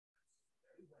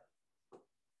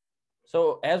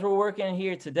So as we're working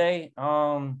here today,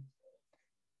 we're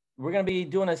going to be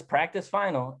doing this practice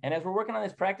final. And as we're working on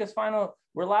this practice final,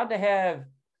 we're allowed to have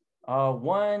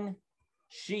one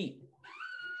sheet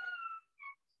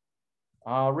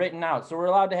written out. So we're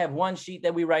allowed to have one sheet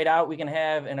that we write out. We can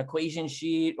have an equation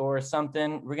sheet or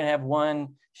something. We're going to have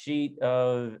one sheet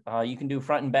of, you can do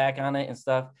front and back on it and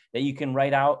stuff that you can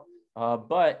write out,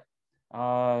 but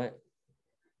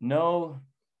no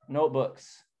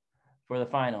notebooks for the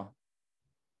final.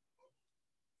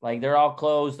 Like they're all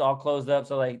closed up.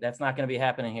 So like that's not going to be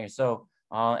happening here. So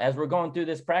as we're going through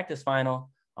this practice final,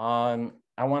 I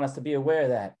want us to be aware of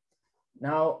that.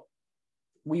 Now,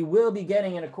 we will be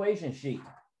getting an equation sheet.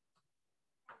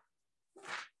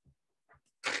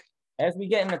 As we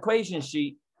get an equation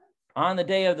sheet on the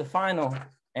day of the final,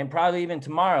 and probably even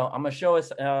tomorrow, I'm going to show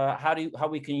us how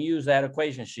we can use that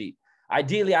equation sheet.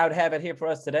 Ideally, I would have it here for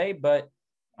us today, but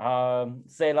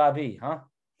c'est la vie, huh?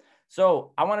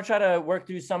 So I want to try to work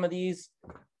through some of these.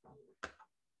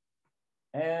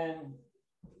 And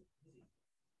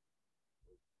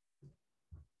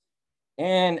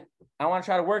I want to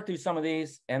try to work through some of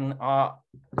these, and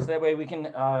so that way we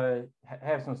can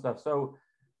have some stuff. So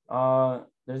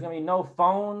there's going to be no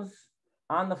phones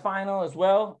on the final as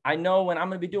well. I know when I'm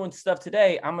going to be doing stuff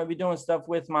today, I'm going to be doing stuff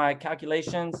with my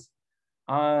calculations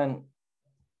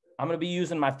I'm going to be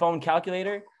using my phone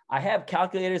calculator. I have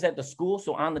calculators at the school.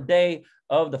 So on the day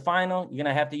of the final, you're going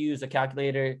to have to use a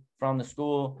calculator from the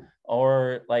school,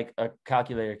 or like a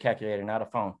calculator, not a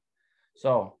phone.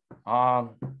 So,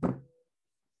 so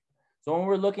when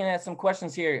we're looking at some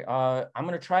questions here, I'm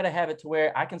going to try to have it to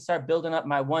where I can start building up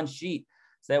my one sheet.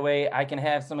 So that way I can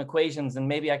have some equations, and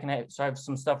maybe I can have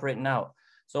some stuff written out.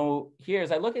 So here,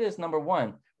 as I look at this number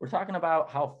one, we're talking about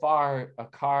how far a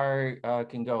car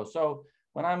can go. So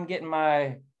when I'm getting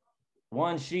my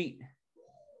one sheet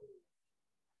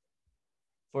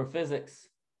for physics,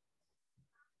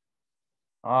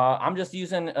 I'm just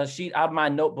using a sheet out of my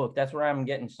notebook. That's where I'm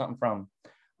getting something from.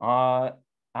 I'm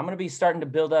going to be starting to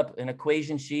build up an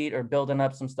equation sheet or building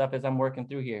up some stuff as I'm working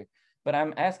through here. But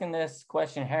I'm asking this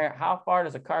question here: how far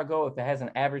does a car go if it has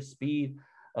an average speed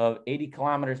of 80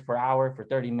 kilometers per hour for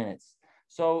 30 minutes?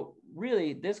 So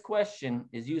really, this question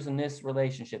is using this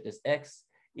relationship, this x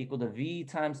equal to v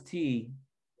times t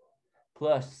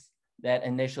plus that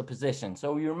initial position.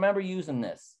 So you remember using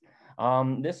this.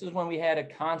 This is when we had a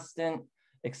constant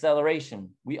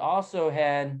acceleration. We also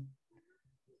had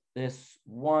this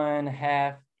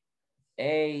 1/2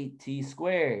 a t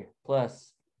squared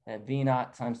plus that v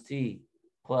naught times t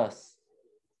plus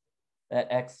that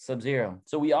x sub 0.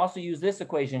 So we also use this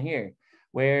equation here,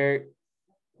 where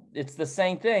it's the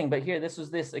same thing, but here this was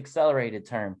this accelerated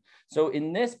term. So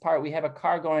in this part, we have a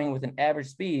car going with an average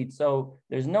speed. So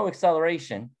there's no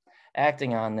acceleration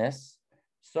acting on this.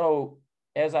 So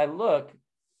as I look,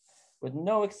 with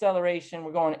no acceleration,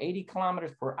 we're going 80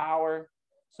 kilometers per hour.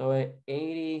 So at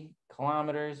 80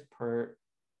 kilometers per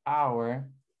hour,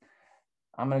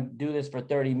 I'm going to do this for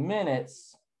 30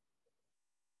 minutes.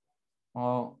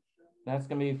 Well, that's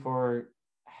going to be for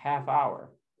half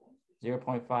hour,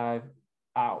 0.5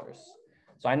 hours.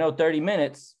 So I know 30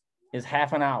 minutes is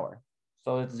half an hour.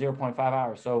 So it's 0.5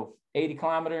 hours. So 80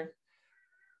 kilometer,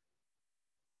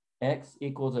 x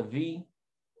equals a v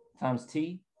times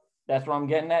t. That's what I'm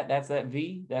getting at. That's that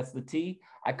v, that's the t.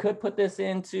 I could put this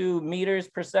into meters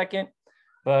per second,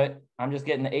 but I'm just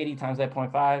getting the 80 times that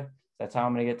 0.5. That's how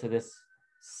I'm going to get to this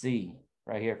c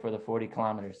right here for the 40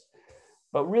 kilometers.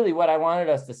 But really what I wanted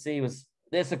us to see was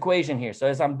this equation here. So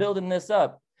as I'm building this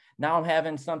up, now I'm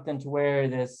having something to where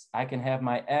this, I can have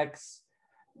my x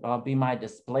be my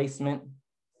displacement.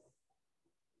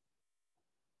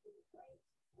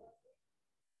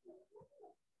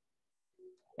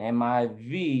 And my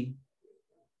v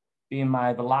being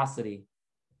my velocity.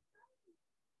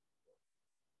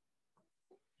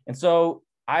 And so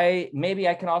maybe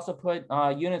I can also put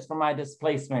units for my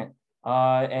displacement.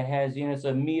 It has units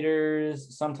of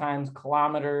meters, sometimes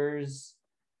kilometers.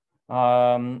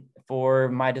 For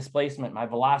my displacement, my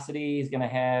velocity is going to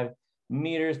have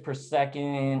meters per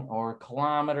second or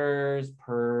kilometers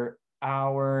per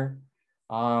hour.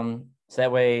 So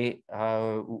that way,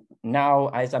 now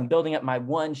as I'm building up my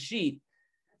one sheet,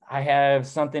 I have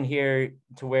something here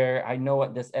to where I know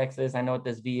what this x is. I know what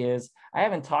this v is. I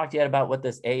haven't talked yet about what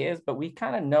this a is, but we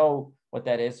kind of know what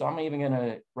that is. So I'm even going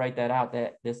to write that out,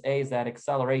 that this a is that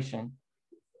acceleration.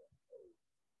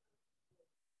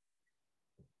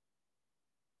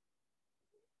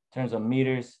 In terms of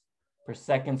meters per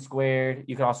second squared.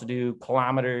 You can also do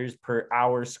kilometers per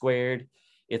hour squared.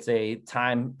 It's a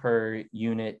time per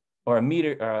unit, or a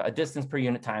meter, a distance per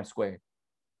unit time squared.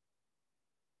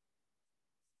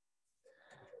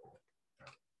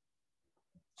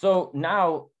 So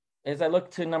now, as I look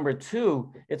to number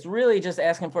 2, it's really just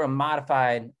asking for a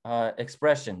modified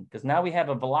expression, because now we have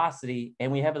a velocity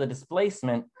and we have the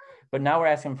displacement, but now we're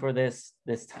asking for this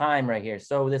time right here.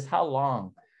 So this how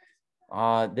long,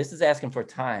 this is asking for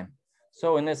time.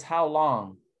 So in this how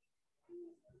long,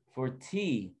 for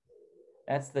t,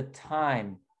 that's the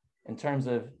time in terms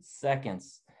of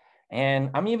seconds. And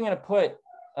I'm even going to put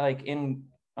like in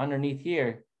underneath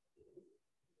here,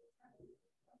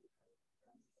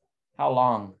 how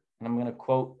long, and I'm going to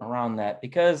quote around that,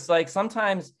 because like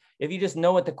sometimes if you just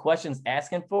know what the question's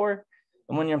asking for,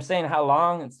 and when you're saying how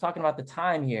long, it's talking about the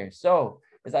time here. So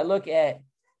as I look at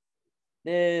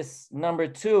this number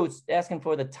 2, it's asking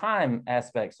for the time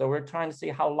aspect. So we're trying to see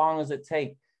how long does it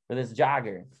take for this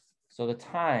jogger. So the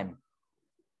time.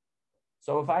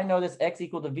 So if I know this x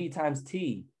equal to v times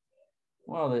t,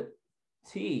 well, the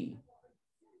t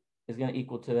is going to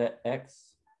equal to the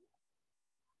x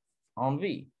on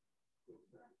v.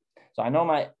 So I know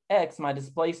my x, my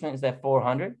displacement is that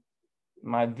 400.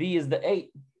 My v is the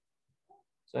 8.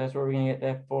 So that's where we're going to get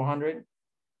that 400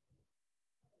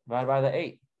 divided by the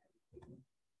 8.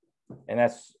 And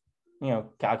that's, you know,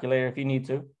 calculator if you need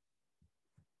to.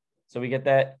 So we get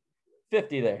that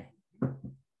 50 there.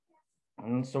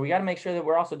 And so we got to make sure that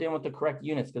we're also dealing with the correct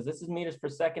units, because this is meters per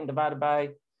second divided by,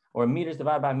 or meters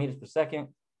divided by meters per second.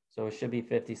 So it should be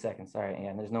 50 seconds. All right,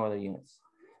 and there's no other units.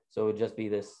 So it would just be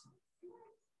this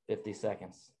 50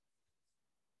 seconds.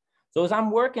 So as I'm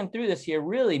working through this here,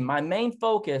 really my main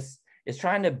focus is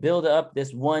trying to build up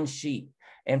this one sheet.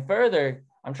 And further,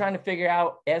 I'm trying to figure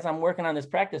out, as I'm working on this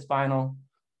practice final,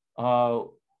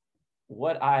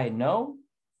 what I know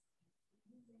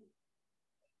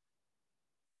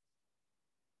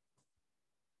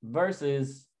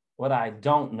versus what I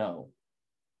don't know.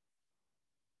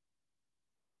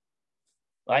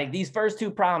 Like these first 2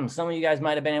 problems, some of you guys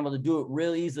might have been able to do it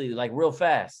real easily, like real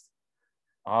fast.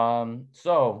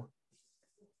 So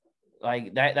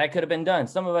like that could have been done.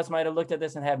 Some of us might have looked at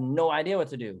this and have no idea what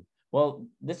to do. Well,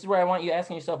 this is where I want you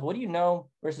asking yourself, what do you know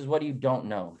versus what do you don't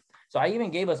know? So I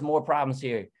even gave us more problems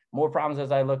here, more problems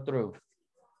as I look through.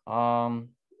 Well,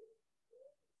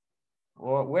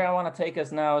 where I want to take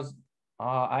us now is,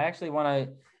 I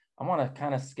want to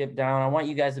kind of skip down. I want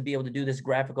you guys to be able to do this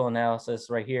graphical analysis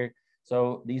right here.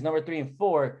 So these number 3 and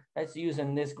 4, that's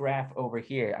using this graph over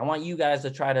here. I want you guys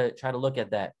to try to look at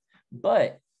that.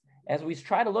 But as we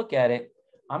try to look at it,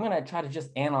 I'm going to try to just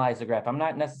analyze the graph. I'm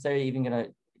not necessarily even going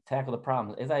to tackle the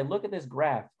problems. As I look at this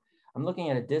graph, I'm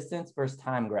looking at a distance versus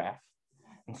time graph.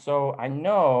 And so I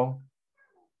know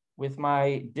with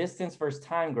my distance versus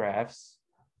time graphs,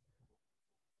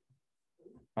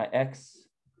 my x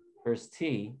versus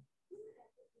t,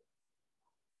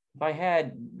 if I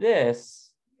had this,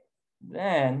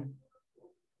 then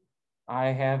I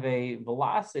have a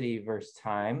velocity versus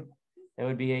time that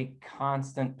would be a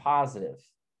constant positive.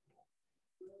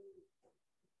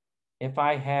 If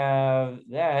I have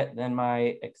that, then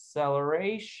my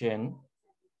acceleration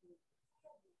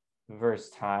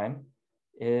versus time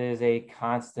is a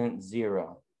constant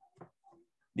 0.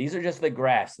 These are just the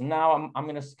graphs. Now I'm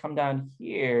going to come down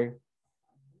here.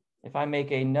 If I make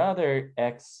another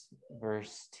x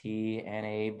versus t and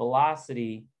a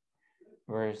velocity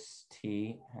versus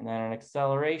t, and then an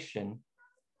acceleration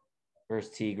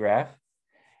versus t graph.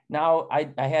 Now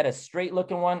I had a straight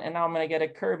looking one, and now I'm going to get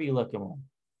a curvy looking one.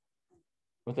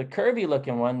 With a curvy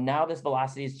looking one, now this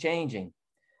velocity is changing.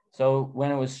 So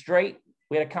when it was straight,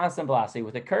 we had a constant velocity.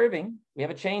 With a curving, we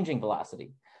have a changing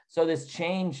velocity. So this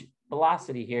change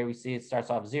velocity here, we see it starts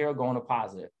off 0 going to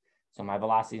positive. So my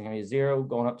velocity is going to be 0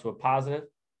 going up to a positive.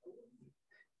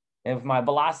 And if my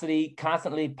velocity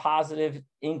constantly positive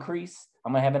increase,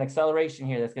 I'm going to have an acceleration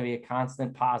here that's going to be a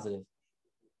constant positive.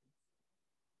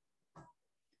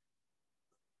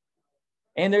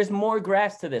 And there's more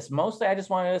graphs to this. Mostly I just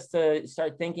wanted us to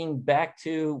start thinking back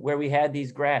to where we had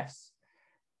these graphs,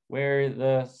 where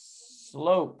the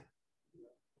slope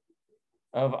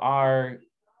of our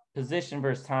position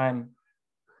versus time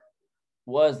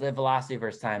was the velocity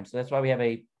versus time. So that's why we have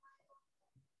a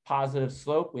positive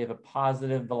slope. We have a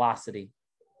positive velocity.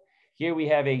 Here we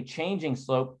have a changing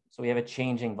slope. So we have a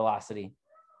changing velocity.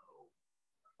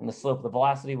 And the slope of the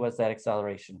velocity was that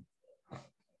acceleration.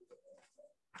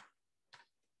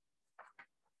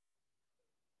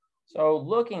 So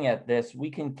looking at this, we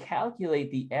can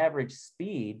calculate the average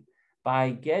speed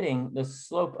by getting the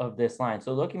slope of this line.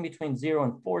 So looking between 0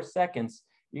 and 4 seconds,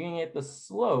 you're going to get the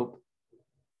slope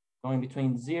going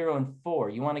between 0 and 4.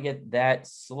 You want to get that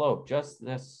slope, just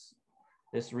this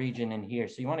region in here.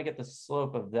 So you want to get the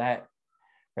slope of that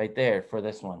right there for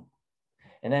this one.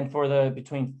 And then for the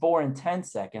between 4 and 10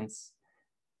 seconds,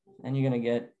 and you're going to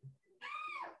get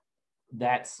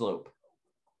that slope.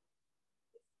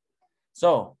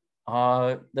 So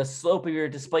the slope of your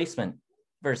displacement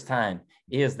first time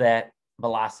is that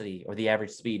velocity or the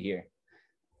average speed here.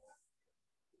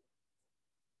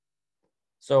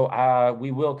 So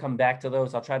we will come back to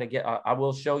those. I'll try to get, I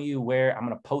will show you where I'm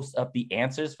going to post up the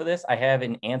answers for this. I have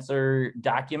an answer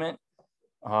document.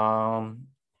 I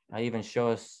even show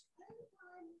us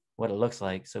what it looks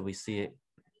like so we see it.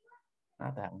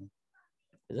 Not that one.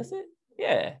 Is this it?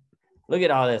 Yeah. Look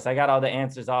at all this. I got all the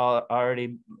answers all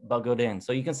already buggled in.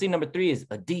 So you can see number 3 is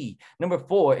a D. Number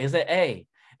 4 is an A.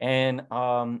 And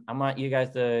I want you guys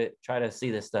to try to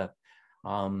see this stuff.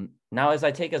 Now, as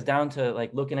I take us down to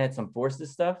like looking at some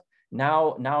forces stuff,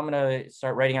 now I'm going to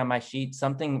start writing on my sheet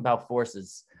something about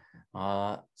forces.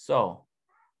 But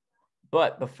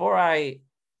before I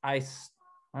don't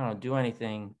know, do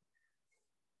anything,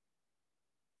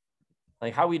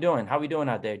 like, how we doing? How we doing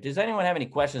out there? Does anyone have any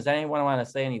questions? Does anyone want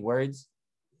to say any words?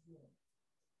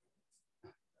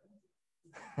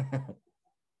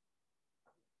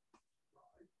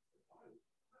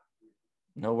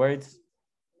 No words?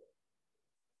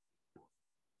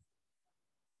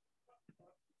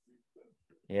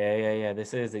 Yeah.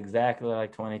 This is exactly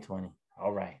like 2020.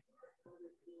 All right.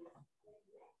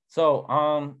 So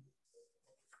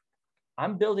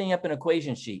I'm building up an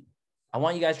equation sheet. I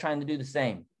want you guys trying to do the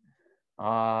same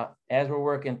as we're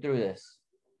working through this.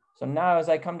 So now as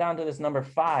I come down to this number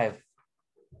 5,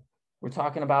 we're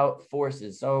talking about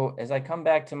forces. So as I come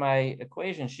back to my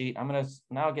equation sheet, I'm going to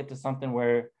now get to something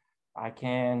where I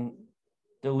can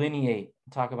delineate,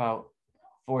 talk about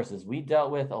forces. We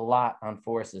dealt with a lot on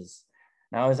forces.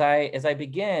 Now, as I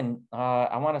begin,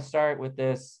 I want to start with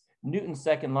this Newton's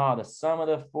second law. The sum of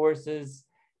the forces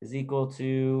is equal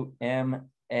to ma.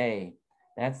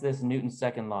 That's this Newton's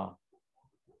second law.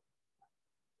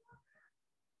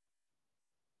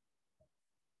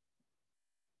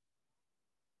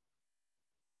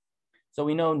 So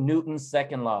we know Newton's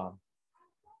second law.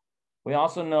 We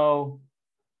also know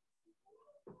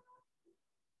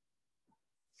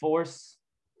force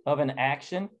of an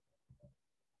action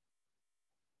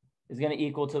is going to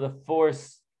equal to the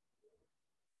force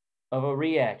of a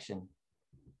reaction.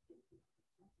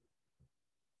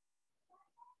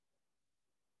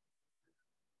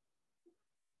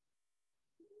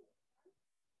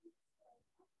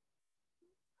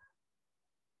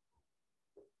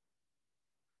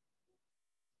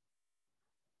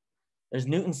 There's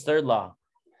Newton's third law.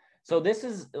 So this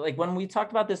is like when we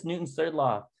talked about this Newton's third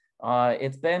law,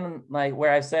 it's been like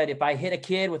where I said, if I hit a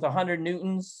kid with 100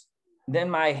 Newtons, then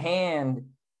my hand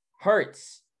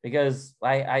hurts because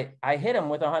I hit him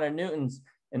with 100 Newtons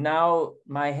and now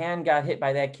my hand got hit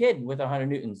by that kid with 100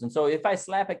 Newtons. And so if I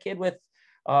slap a kid with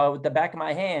the back of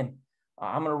my hand,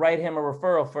 I'm going to write him a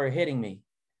referral for hitting me.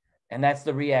 And that's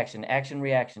the reaction, action,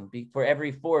 reaction. For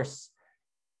every force,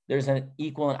 there's an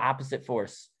equal and opposite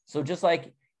force. So just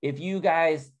like if you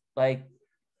guys like,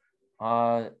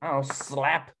 I don't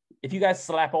know, if you guys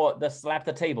slap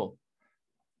the table,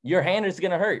 your hand is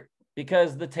going to hurt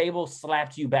because the table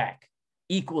slapped you back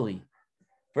equally.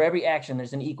 For every action,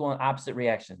 there's an equal and opposite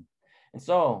reaction. And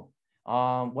so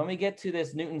when we get to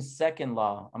this Newton's second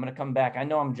law, I'm going to come back. I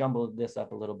know I'm jumbled this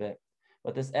up a little bit,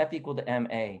 but this F equal to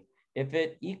ma, if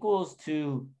it equals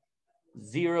to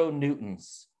 0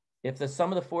 Newtons, if the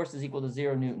sum of the force is equal to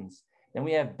 0 Newtons, then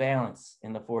we have balance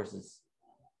in the forces.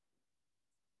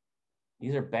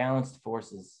 These are balanced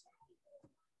forces.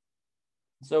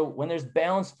 So when there's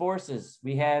balanced forces,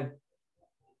 we have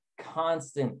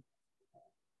constant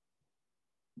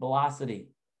velocity.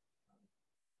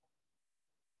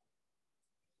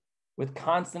 With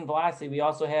constant velocity, we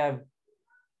also have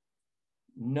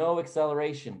no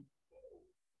acceleration.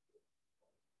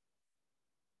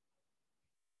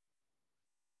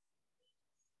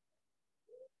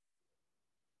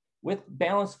 With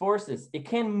balanced forces, it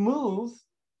can move,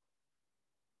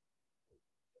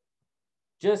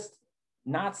 just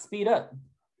not speed up.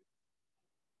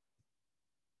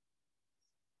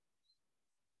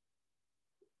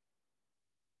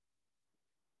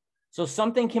 So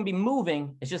something can be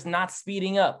moving, it's just not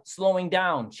speeding up, slowing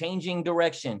down, changing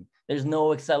direction. There's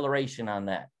no acceleration on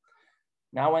that.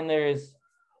 Now when there's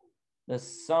the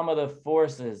sum of the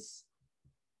forces,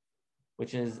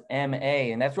 which is ma,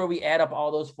 and that's where we add up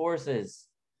all those forces.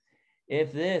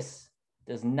 If this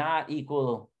does not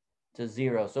equal to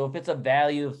 0, so if it's a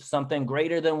value of something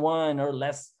greater than 1 or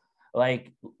less,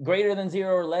 like greater than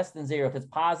 0 or less than 0, if it's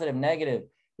positive, negative,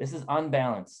 this is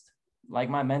unbalanced, like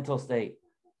my mental state.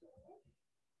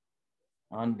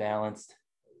 Unbalanced.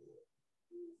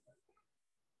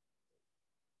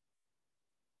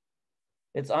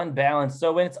 It's unbalanced.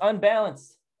 So when it's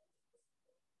unbalanced,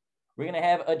 we're going to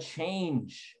have a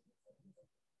change.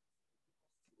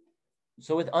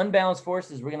 So with unbalanced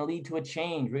forces, we're going to lead to a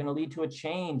change. We're going to lead to a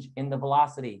change in the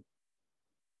velocity.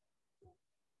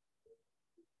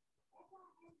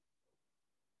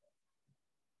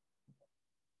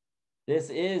 This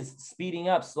is speeding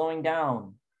up, slowing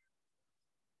down.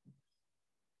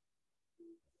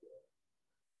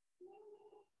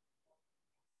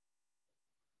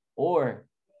 Or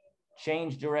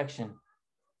change direction.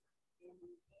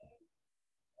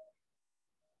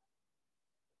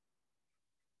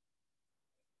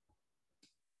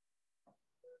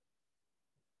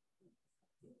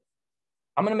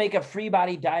 I'm going to make a free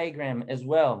body diagram as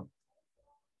well,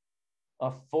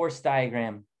 a force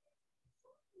diagram.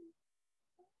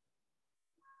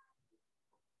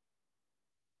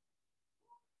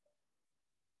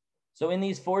 So in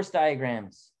these force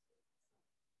diagrams,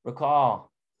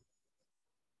 recall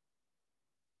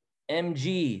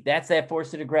mg, that's that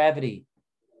force due to gravity.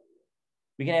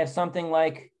 We can have something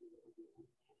like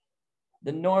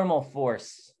the normal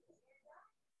force.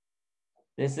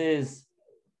 This is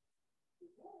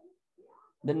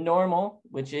the normal,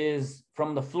 which is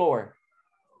from the floor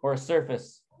or a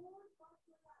surface.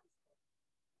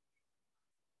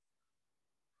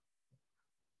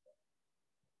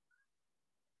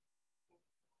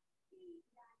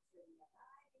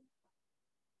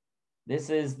 This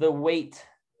is the weight.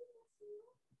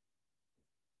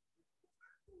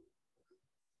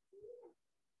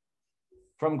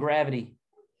 From gravity.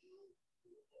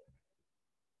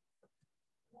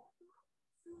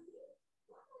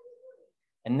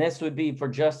 And this would be for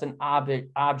just an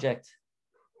object.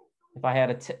 If I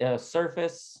had a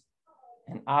surface,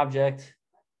 an object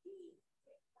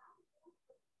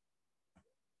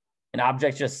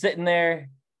just sitting there,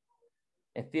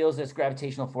 it feels this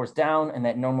gravitational force down and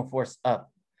that normal force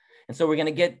up. And so we're going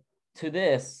to get to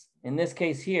this, in this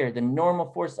case here, the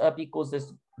normal force up equals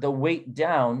the weight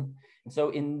down. And so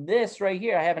in this right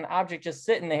here, I have an object just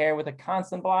sitting there with a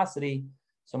constant velocity.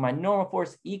 So my normal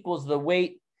force equals the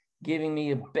weight, giving me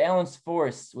a balanced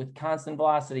force with constant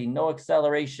velocity, no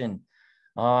acceleration.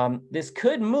 This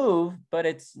could move,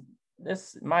 but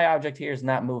my object here is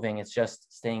not moving. It's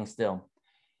just staying still.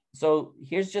 So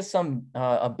here's just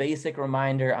a basic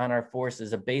reminder on our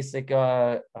forces, a basic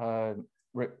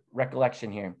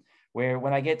recollection here, where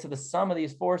when I get to the sum of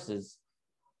these forces,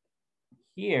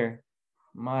 here,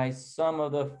 my sum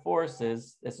of the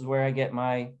forces, this is where I get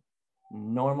my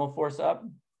normal force up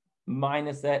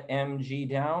minus that mg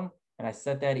down, and I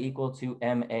set that equal to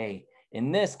ma.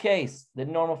 In this case, the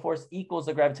normal force equals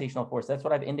the gravitational force. That's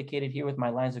what I've indicated here with my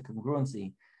lines of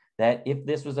congruency, that if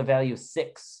this was a value of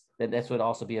 6, then this would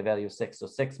also be a value of 6. So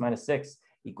 6 minus 6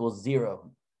 equals 0.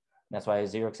 That's why I have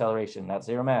 0 acceleration, not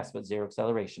 0 mass, but 0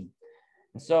 acceleration.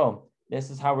 And so this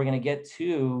is how we're going to get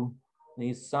to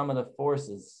these sum of the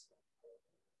forces.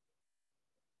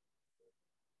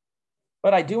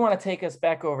 But I do want to take us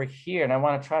back over here, and I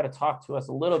want to try to talk to us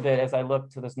a little bit as I look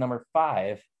to this number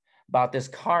 5 about this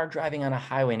car driving on a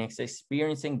highway and it's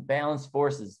experiencing balanced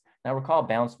forces. Now recall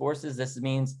balanced forces, this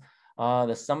means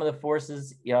the sum of the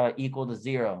forces equal to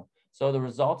 0. So the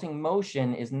resulting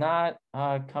motion is not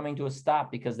coming to a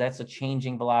stop because that's a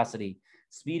changing velocity.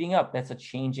 Speeding up, that's a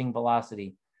changing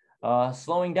velocity.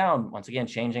 Slowing down, once again,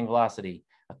 changing velocity,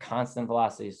 a constant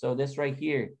velocity. So this right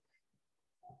here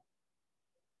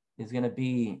is going to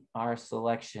be our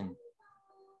selection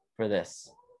for this.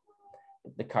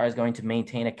 The car is going to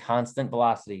maintain a constant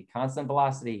velocity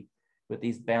with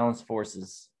these balanced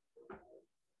forces.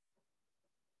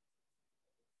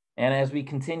 And as we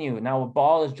continue, now a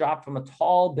ball is dropped from a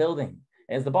tall building.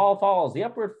 As the ball falls, the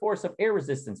upward force of air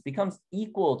resistance becomes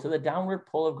equal to the downward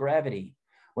pull of gravity.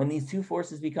 When these two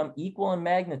forces become equal in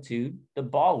magnitude, the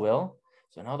ball will.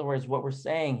 So in other words, what we're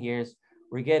saying here is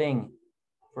we're getting,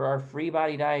 for our free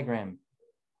body diagram,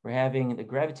 we're having the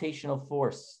gravitational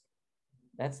force.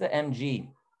 That's the mg.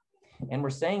 And we're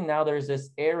saying now there's this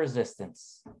air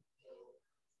resistance,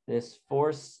 this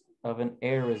force of an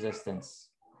air resistance.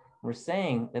 We're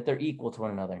saying that they're equal to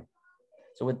one another.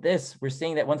 So with this, we're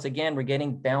seeing that once again, we're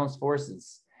getting balanced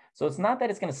forces. So it's not that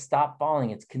it's going to stop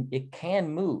falling. It can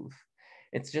move.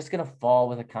 It's just going to fall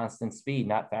with a constant speed,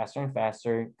 not faster and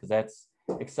faster because that's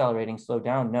accelerating, slow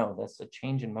down. No, that's a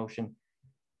change in motion.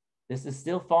 This is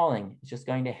still falling. It's just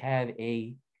going to have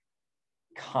a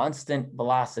constant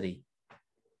velocity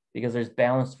because there's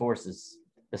balanced forces.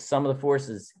 The sum of the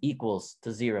forces equals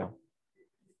to 0.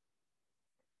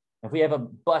 If we have a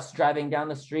bus driving down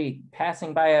the street,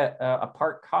 passing by a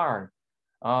parked car,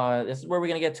 this is where we're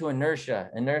going to get to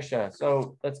inertia.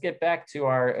 So let's get back to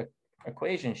our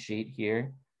equation sheet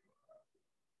here.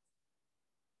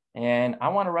 And I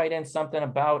want to write in something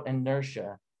about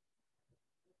inertia.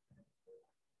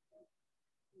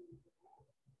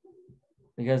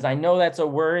 Because I know that's a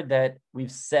word that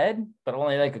we've said, but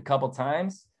only like a couple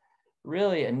times.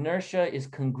 Really, inertia is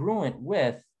congruent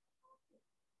with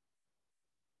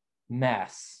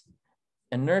mass.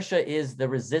 Inertia is the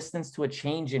resistance to a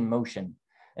change in motion.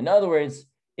 In other words,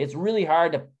 it's really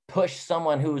hard to push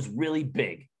someone who's really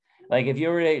big. Like if you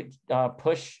were to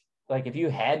push, like if you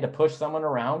had to push someone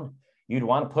around, you'd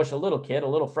want to push a little kid, a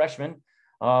little freshman,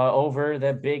 over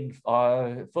the big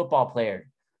football player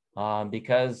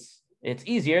because it's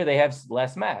easier. They have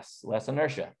less mass, less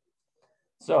inertia.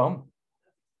 So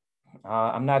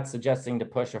I'm not suggesting to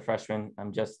push a freshman.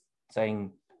 I'm just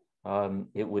saying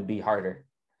it would be harder.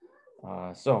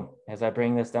 So as I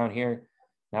bring this down here,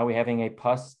 now we're having a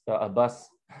bus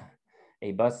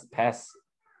pass,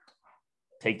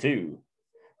 take two.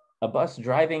 A bus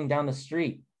driving down the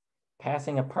street,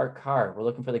 passing a parked car. We're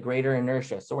looking for the greater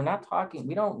inertia. So we're not talking,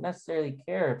 we don't necessarily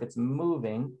care if it's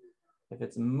moving. If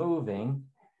it's moving,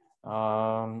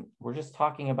 we're just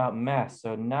talking about mass.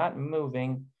 So not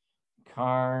moving,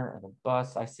 car, or the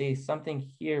bus. I see something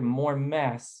here, more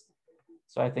mass.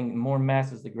 So I think more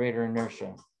mass is the greater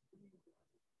inertia.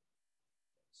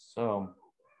 So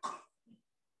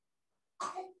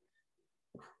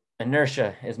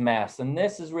inertia is mass. And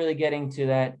this is really getting to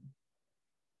that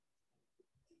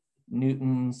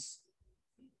Newton's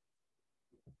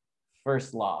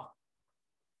first law.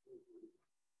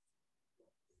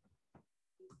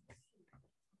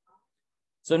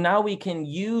 So now we can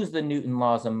use the Newton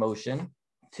laws of motion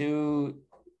to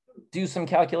do some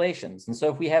calculations. And so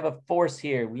if we have a force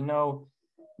here, we know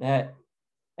that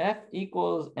F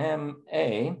equals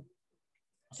ma.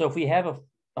 So if we have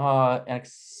an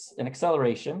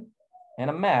acceleration and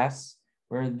a mass,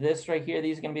 where this right here,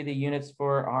 these are going to be the units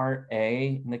for our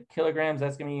A, and the kilograms,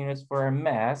 that's going to be units for our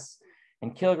mass,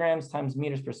 and kilograms times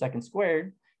meters per second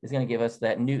squared is going to give us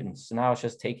that newtons. So now it's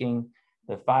just taking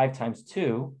the 5 times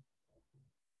 2,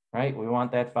 right? We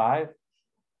want that 5. We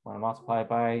want to multiply it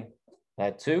by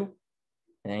that 2,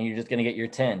 and then you're just going to get your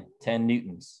 10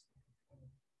 newtons.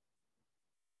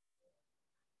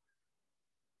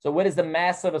 So what is the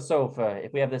mass of a sofa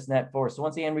if we have this net force? So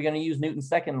once again, we're going to use Newton's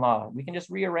second law. We can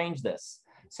just rearrange this.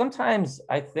 Sometimes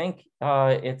I think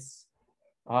it's,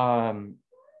 well,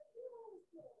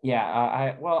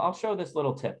 I'll show this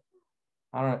little tip.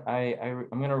 I'm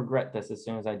going to regret this as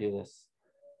soon as I do this.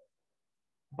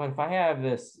 But if I have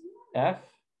this F,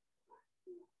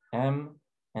 M,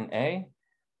 and A,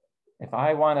 if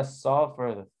I want to solve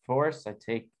for the force, I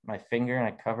take my finger and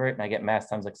I cover it and I get mass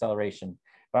times acceleration.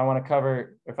 If I want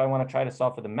to try to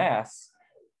solve for the mass,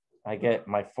 I get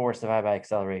my force divided by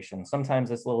acceleration. Sometimes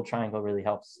this little triangle really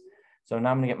helps. So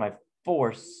now I'm going to get my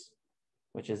force,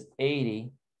 which is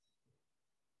 80.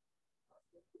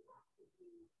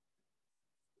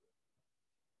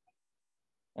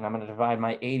 And I'm going to divide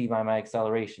my 80 by my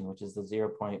acceleration, which is the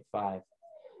 0.5.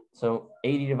 So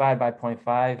 80 divided by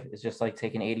 0.5 is just like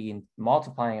taking 80 and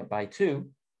multiplying it by 2.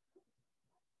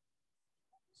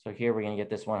 So here we're going to get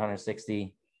this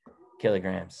 160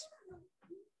 kilograms.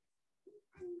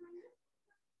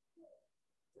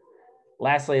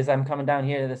 Lastly, as I'm coming down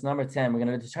here to this number 10, we're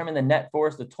going to determine the net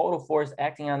force, the total force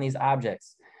acting on these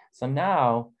objects. So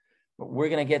now we're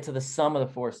going to get to the sum of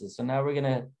the forces. So now we're going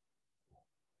to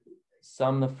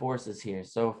sum the forces here.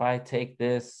 So if I take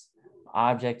this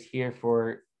object here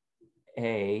for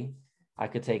A, I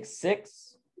could take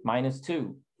 6 minus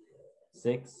 2.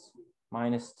 6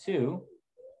 minus 2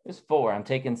 is 4. I'm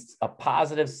taking a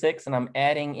positive 6 and I'm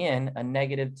adding in a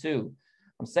negative 2.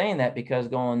 I'm saying that because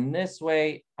going this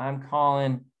way, I'm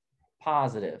calling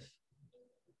positive.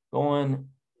 Going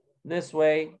this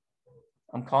way,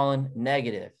 I'm calling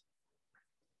negative.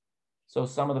 So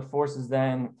some of the forces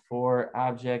then for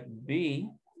object B,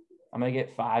 I'm going to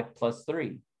get 5 plus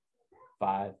 3.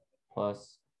 5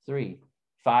 plus 3.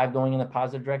 5 going in the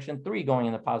positive direction, 3 going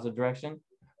in the positive direction.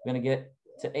 We're going to get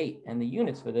to 8. And the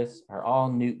units for this are all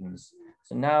newtons.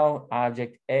 So now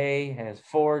object A has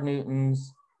 4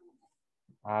 newtons.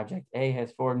 Object A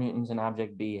has 4 newtons and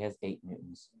object B has 8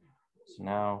 newtons. So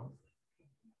now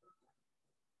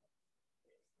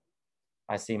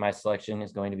I see my selection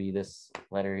is going to be this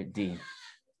letter D.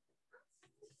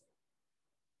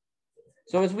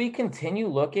 So as we continue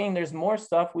looking, there's more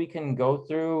stuff we can go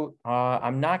through.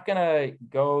 I'm not gonna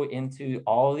go into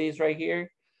all of these right here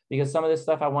because some of this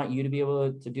stuff I want you to be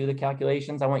able to do the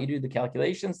calculations. I want you to do the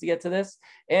calculations to get to this.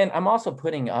 And I'm also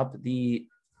putting up the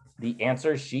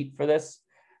answer sheet for this.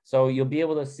 So you'll be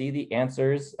able to see the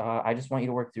answers. I just want you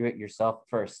to work through it yourself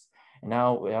first. And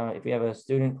now if we have a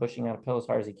student pushing on a pillow as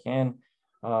hard as he can,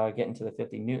 getting to the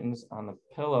 50 newtons on the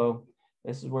pillow,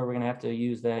 this is where we're gonna have to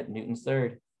use that Newton's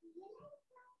third.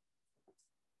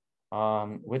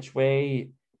 Which way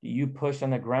do you push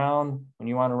on the ground when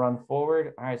you want to run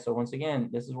forward? All right, so once again,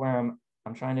 this is where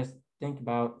I'm trying to think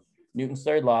about Newton's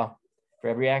third law. For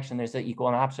every action, there's an equal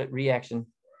and opposite reaction.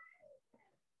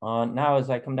 Now, as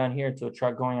I come down here to a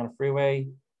truck going on a freeway,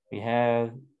 we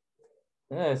have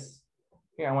this.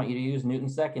 Here, I want you to use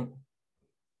Newton's second.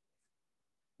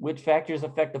 Which factors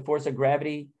affect the force of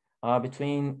gravity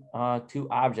between two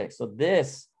objects? So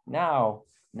this, now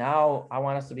I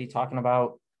want us to be talking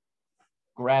about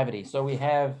gravity. So we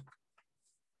have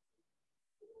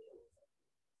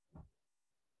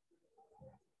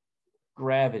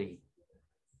gravity.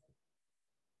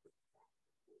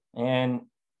 And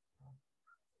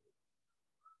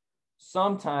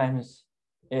sometimes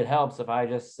it helps if I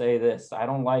just say this. I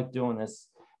don't like doing this,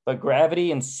 but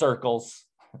gravity in circles,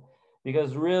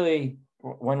 because really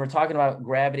when we're talking about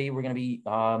gravity, we're going to be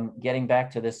getting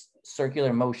back to this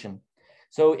circular motion.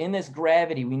 So in this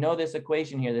gravity, we know this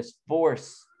equation here, this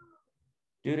force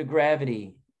due to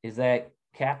gravity is that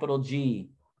capital G,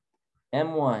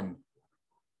 M1,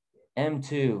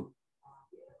 M2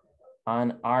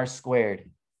 on R squared.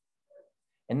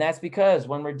 And that's because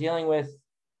when we're dealing with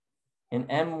an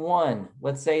M1,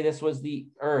 let's say this was the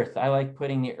Earth. I like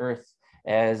putting the Earth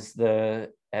as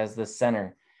the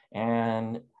center.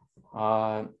 And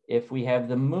if we have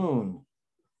the moon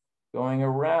going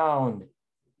around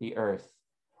the Earth,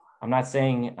 I'm not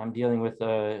saying I'm dealing with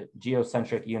a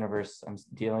geocentric universe. I'm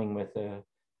dealing with the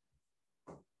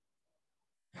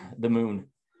moon.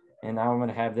 And now I'm going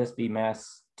to have this be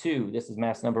mass 2. This is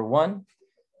mass number 1.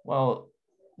 Well,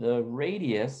 the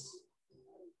radius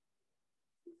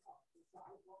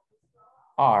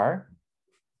R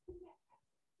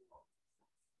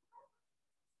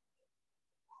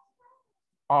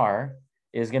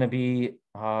is going to be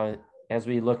as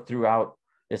we look throughout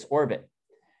this orbit.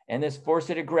 And this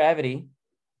force of gravity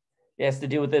has to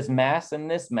do with this mass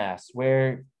and this mass,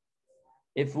 where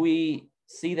if we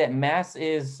see that mass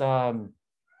is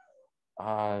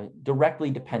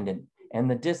directly dependent, and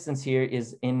the distance here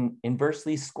is in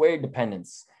inversely squared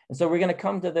dependence. And so we're going to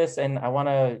come to this, and I want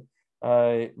to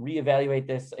reevaluate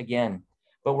this again.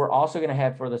 But we're also going to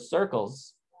have for the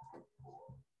circles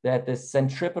that the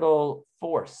centripetal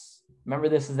force, remember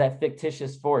this is that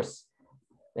fictitious force,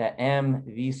 that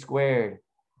mv squared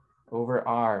over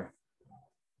r.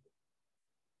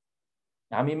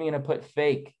 I'm even going to put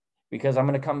fake because I'm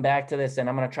going to come back to this and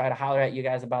I'm going to try to holler at you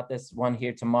guys about this one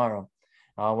here tomorrow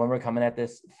when we're coming at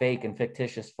this fake and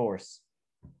fictitious force.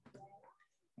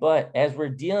 But as we're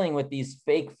dealing with these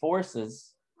fake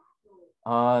forces,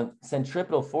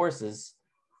 centripetal forces,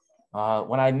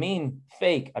 when I mean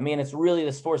fake, I mean it's really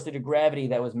this force due to gravity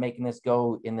that was making this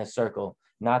go in this circle,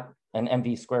 not an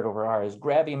mv squared over r. Is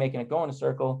gravity making it go in a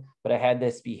circle, but I had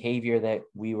this behavior that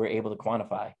we were able to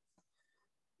quantify.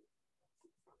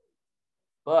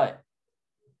 But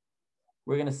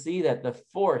we're going to see that the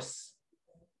force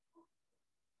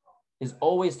is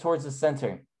always towards the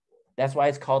center. That's why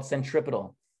it's called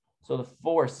centripetal. So the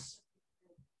force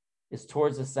is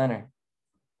towards the center.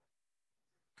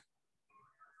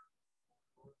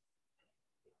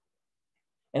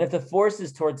 And if the force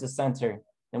is towards the center,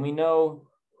 then we know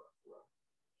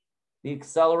the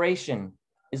acceleration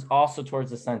is also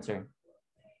towards the center.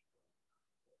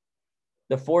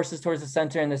 The force is towards the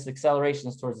center and this acceleration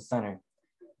is towards the center.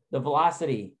 The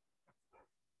velocity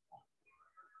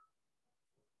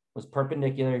was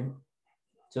perpendicular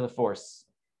to the force.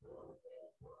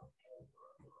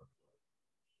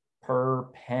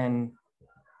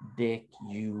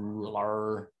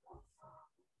 Perpendicular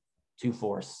to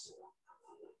force.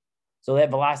 So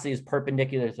that velocity is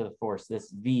perpendicular to the force,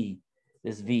 this V.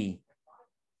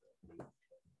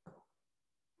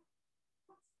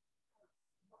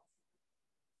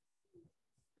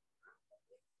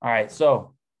 All right,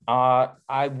 so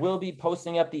I will be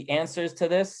posting up the answers to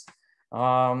this.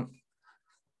 But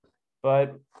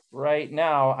right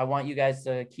now, I want you guys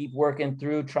to keep working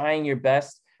through, trying your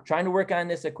best, trying to work on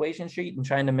this equation sheet and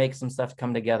trying to make some stuff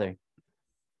come together.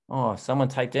 Oh, someone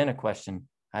typed in a question.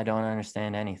 I don't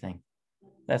understand anything.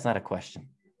 That's not a question.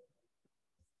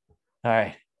 All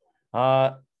right.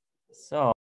 So